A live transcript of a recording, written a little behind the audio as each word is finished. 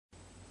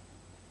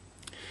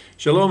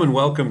Shalom and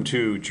welcome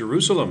to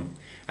Jerusalem,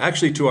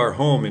 actually to our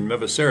home in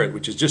Mevaseret,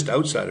 which is just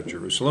outside of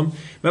Jerusalem.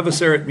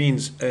 Mevaseret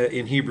means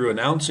in Hebrew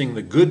announcing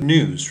the good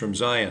news from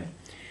Zion.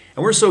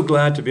 And we're so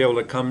glad to be able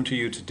to come to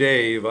you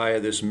today via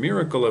this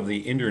miracle of the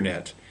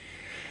internet.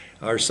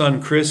 Our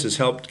son Chris has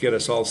helped get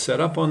us all set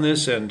up on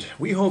this, and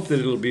we hope that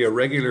it'll be a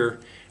regular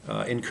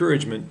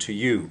encouragement to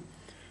you.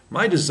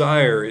 My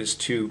desire is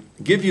to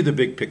give you the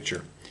big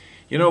picture.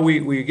 You know,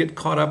 we get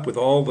caught up with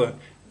all the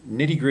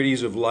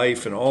nitty-gritties of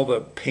life and all the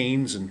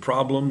pains and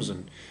problems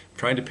and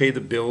trying to pay the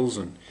bills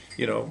and,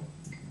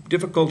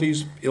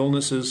 difficulties,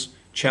 illnesses,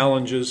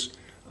 challenges.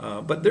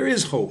 But there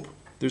is hope.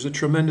 There's a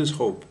tremendous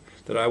hope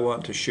that I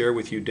want to share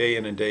with you day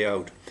in and day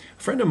out.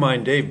 A friend of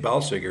mine, Dave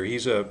Balsiger,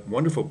 he's a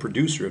wonderful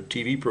producer of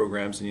TV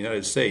programs in the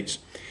United States,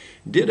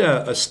 did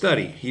a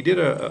study. He did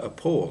a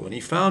poll, and he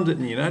found that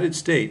in the United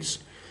States,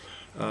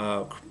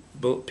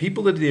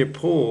 people that they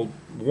polled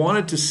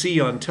wanted to see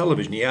on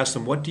television. He asked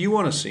them, what do you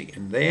want to see?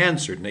 And they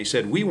answered, and they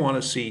said, we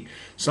want to see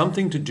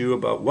something to do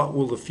about what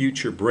will the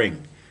future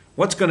bring.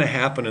 What's going to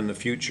happen in the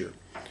future?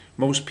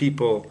 Most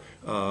people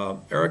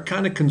are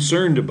kind of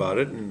concerned about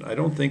it, and I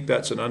don't think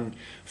that's an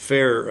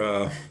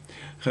unfair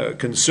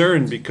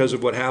concern because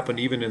of what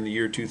happened even in the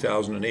year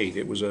 2008.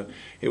 It was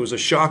a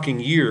shocking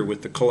year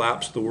with the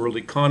collapse of the world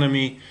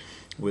economy,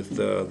 with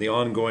the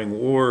ongoing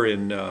war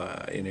in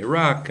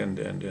Iraq and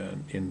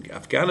in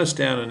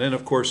Afghanistan, and then,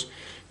 of course,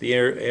 the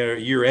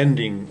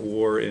year-ending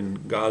war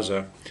in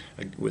Gaza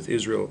with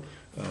Israel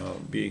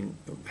being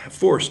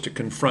forced to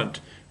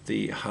confront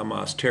the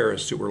Hamas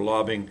terrorists who were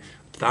lobbing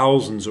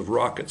thousands of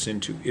rockets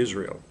into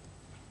Israel.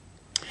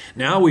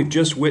 Now we've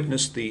just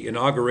witnessed the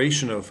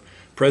inauguration of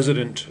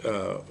President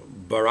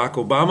Barack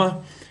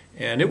Obama,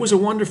 and it was a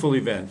wonderful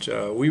event.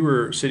 We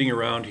were sitting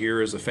around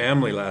here as a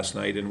family last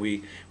night, and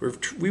we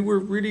were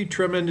really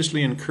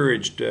tremendously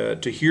encouraged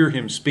to hear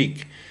him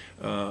speak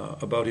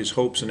about his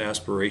hopes and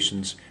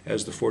aspirations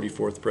as the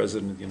 44th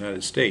President of the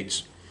United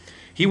States.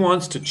 He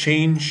wants to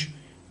change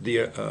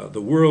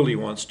the world. He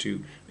wants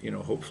to,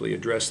 hopefully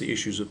address the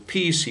issues of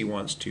peace. He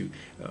wants to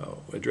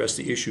address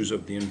the issues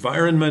of the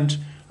environment.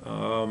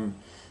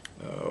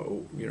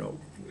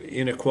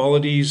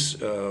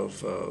 Inequalities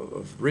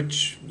of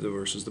rich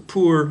versus the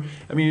poor.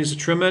 I mean, it's a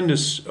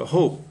tremendous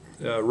hope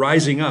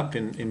rising up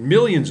in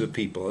millions of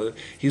people.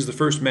 He's the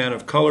first man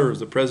of color,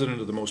 the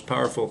president of the most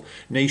powerful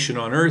nation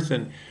on earth,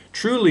 and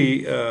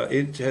truly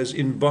it has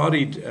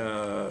embodied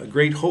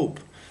great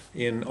hope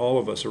in all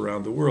of us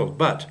around the world.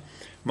 But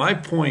my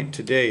point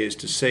today is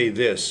to say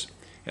this,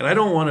 and I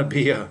don't want to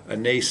be a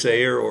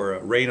naysayer or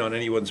rain on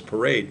anyone's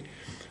parade,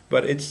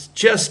 but it's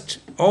just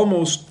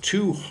almost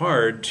too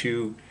hard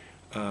to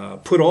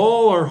put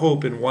all our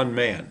hope in one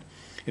man.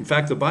 In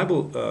fact, the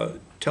Bible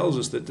tells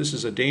us that this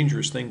is a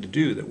dangerous thing to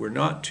do, that we're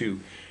not to,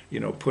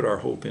 put our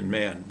hope in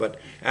man. But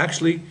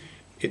actually,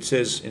 it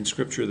says in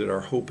Scripture that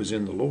our hope is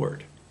in the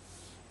Lord,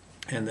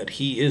 and that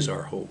He is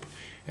our hope,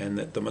 and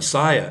that the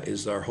Messiah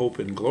is our hope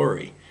and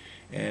glory,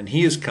 and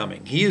He is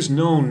coming. He is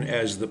known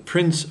as the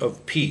Prince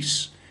of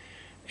Peace,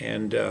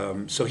 and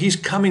so He's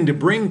coming to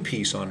bring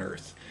peace on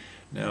earth.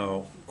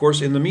 Now, of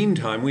course, in the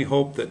meantime, we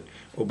hope that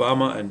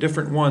Obama and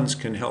different ones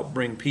can help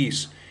bring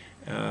peace,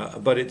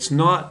 but it's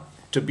not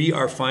to be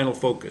our final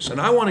focus. And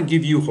I want to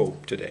give you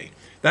hope today.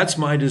 That's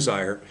my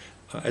desire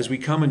as we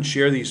come and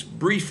share these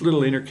brief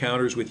little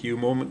encounters with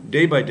you,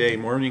 day by day,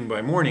 morning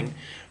by morning,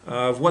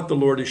 of what the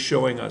Lord is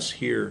showing us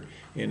here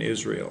in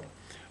Israel.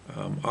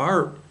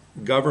 Our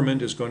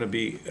government is going to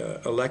be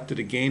elected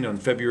again on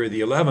February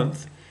the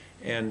 11th,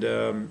 and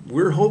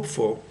we're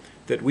hopeful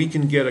that we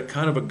can get a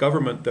kind of a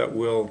government that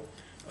will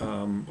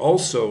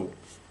also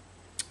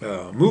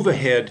move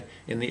ahead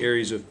in the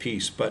areas of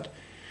peace. But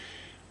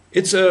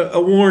it's a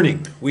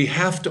warning. We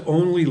have to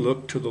only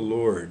look to the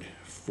Lord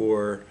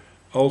for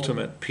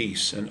ultimate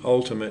peace and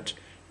ultimate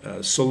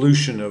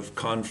solution of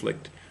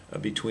conflict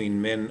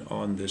between men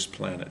on this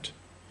planet.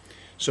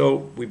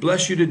 So we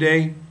bless you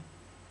today.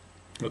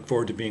 Look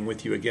forward to being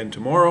with you again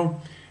tomorrow.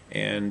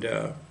 And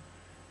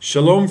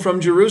shalom from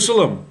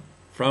Jerusalem,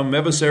 from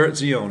Mevaseret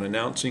Zion,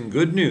 announcing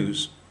good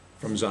news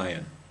from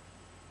Zion.